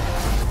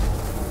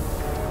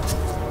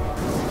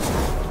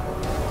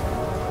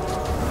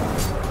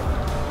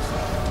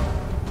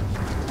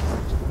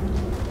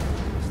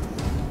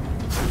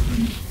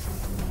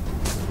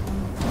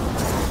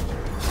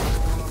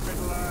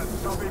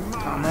 Middle-earth shall be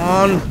mine. Come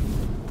on.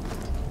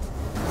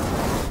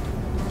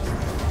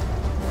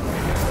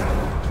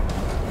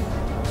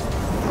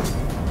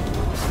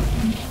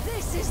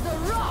 This is the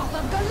wrath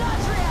of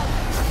Galadriel!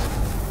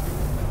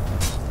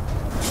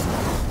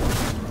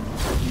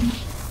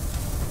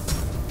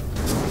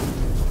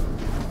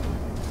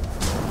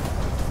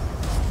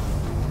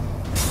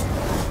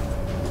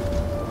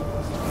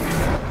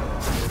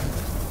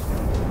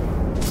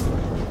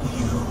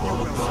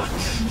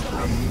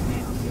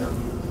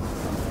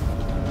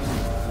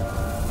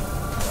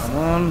 Come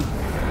on.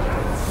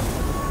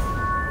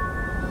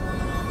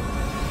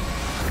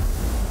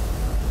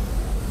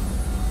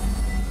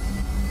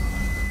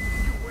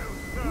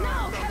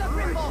 Now,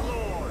 Celebrimbor!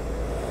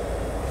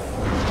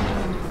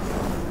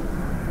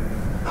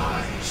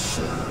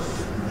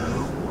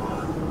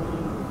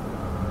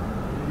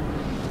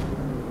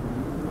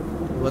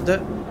 What the?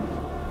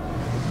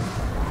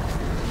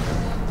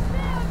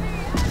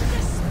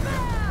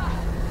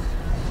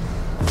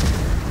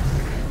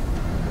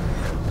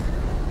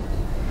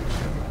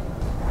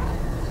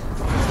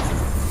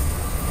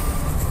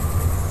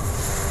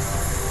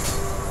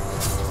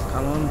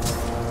 Come on.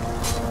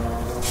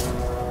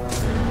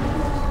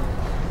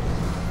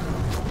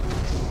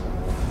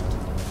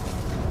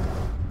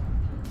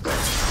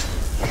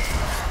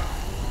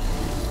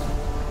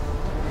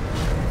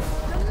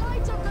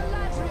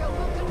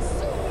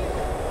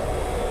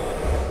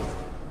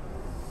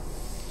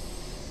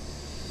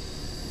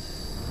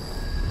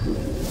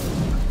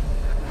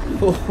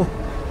 Oh.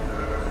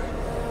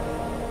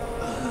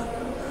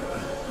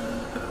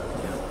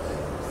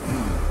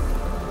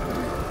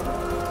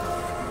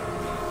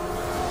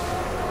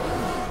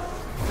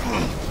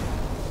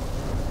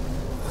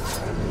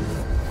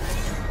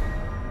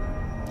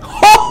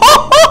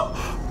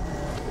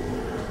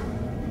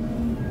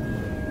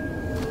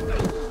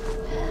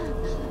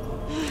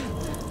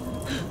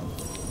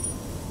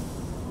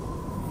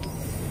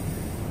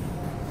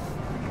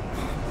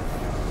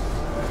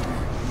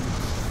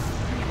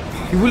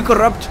 He will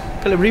corrupt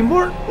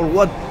Celebrimbor or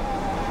what?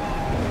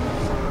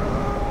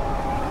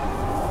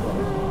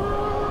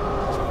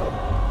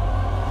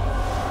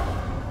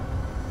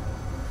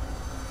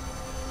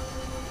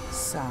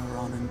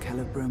 Sauron and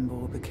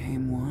Celebrimbor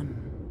became one,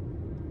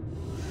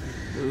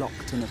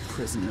 locked in a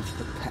prison of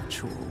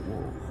perpetual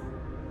war.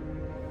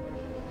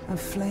 A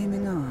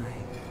flaming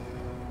eye,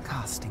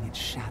 casting its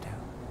shadow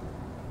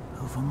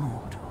over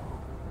Mordor.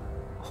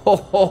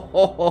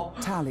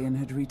 Talion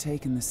had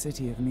retaken the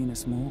city of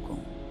Minas Morgul,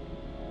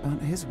 but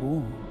his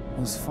war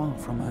was far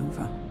from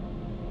over.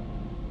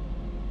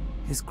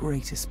 His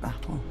greatest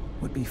battle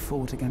would be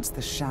fought against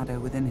the shadow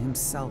within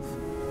himself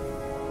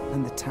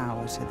and the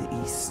tower to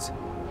the east,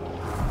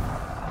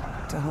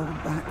 to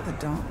hold back the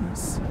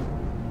darkness,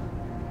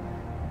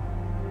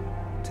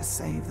 to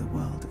save the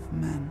world of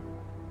men.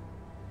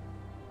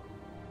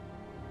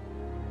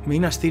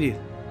 Minas Tirith.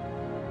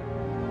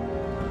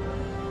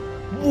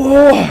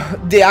 Whoa!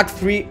 The Act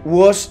 3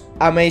 was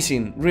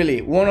amazing,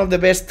 really. One of the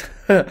best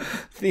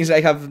things I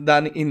have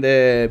done in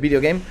the video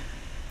game.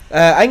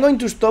 I'm going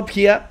to stop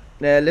here.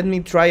 Let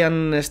me try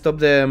and stop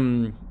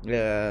the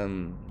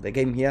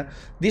game here.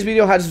 This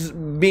video has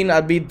been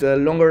a bit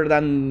longer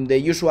than the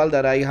usual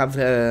that I have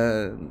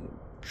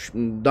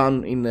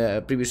done in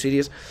the previous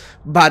series,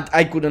 but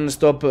I couldn't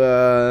stop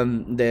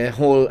the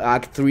whole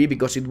Act 3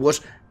 because it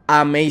was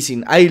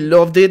amazing. I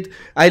loved it.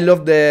 I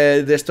love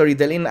the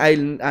storytelling.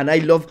 And I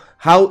love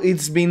how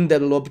it's been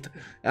developed.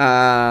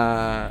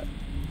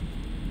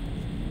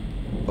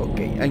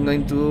 Okay, I'm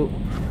going to...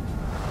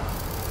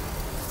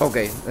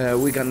 Okay,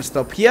 we can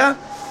stop here.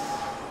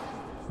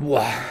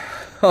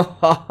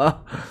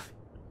 Wow.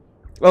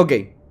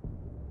 Okay,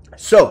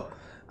 so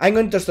I'm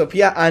going to stop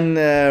here and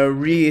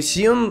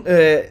resume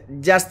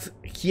just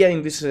here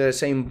in this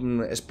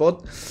same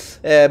spot,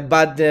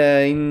 but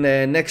in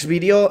the next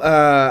video,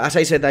 as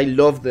I said, I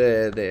love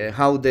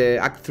how the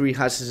Act 3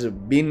 has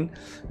been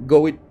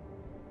going.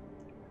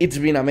 It's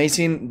been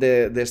amazing.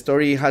 The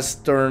story has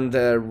turned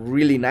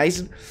really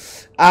nice,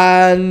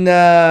 and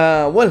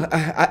well,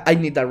 I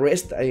need a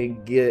rest.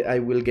 I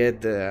will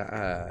get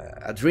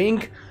a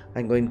drink.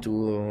 I'm going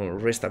to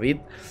rest a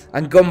bit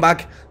and come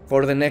back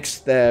for the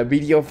next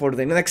video, for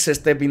the next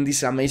step in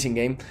this amazing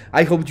game.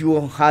 I hope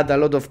you had a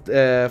lot of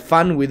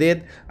fun with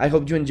it. I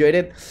hope you enjoyed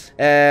it.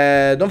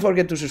 Don't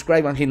forget to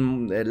subscribe and hit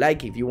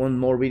like if you want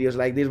more videos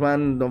like this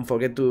one. Don't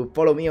forget to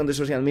follow me on the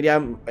social media,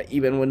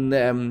 even when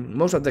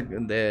most of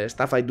the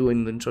stuff I do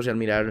in social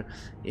media are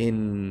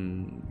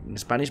in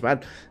Spanish,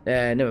 but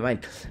never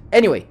mind.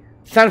 Anyway,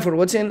 thanks for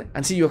watching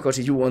and see you, of course,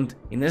 if you want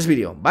in the next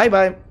video. Bye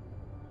bye.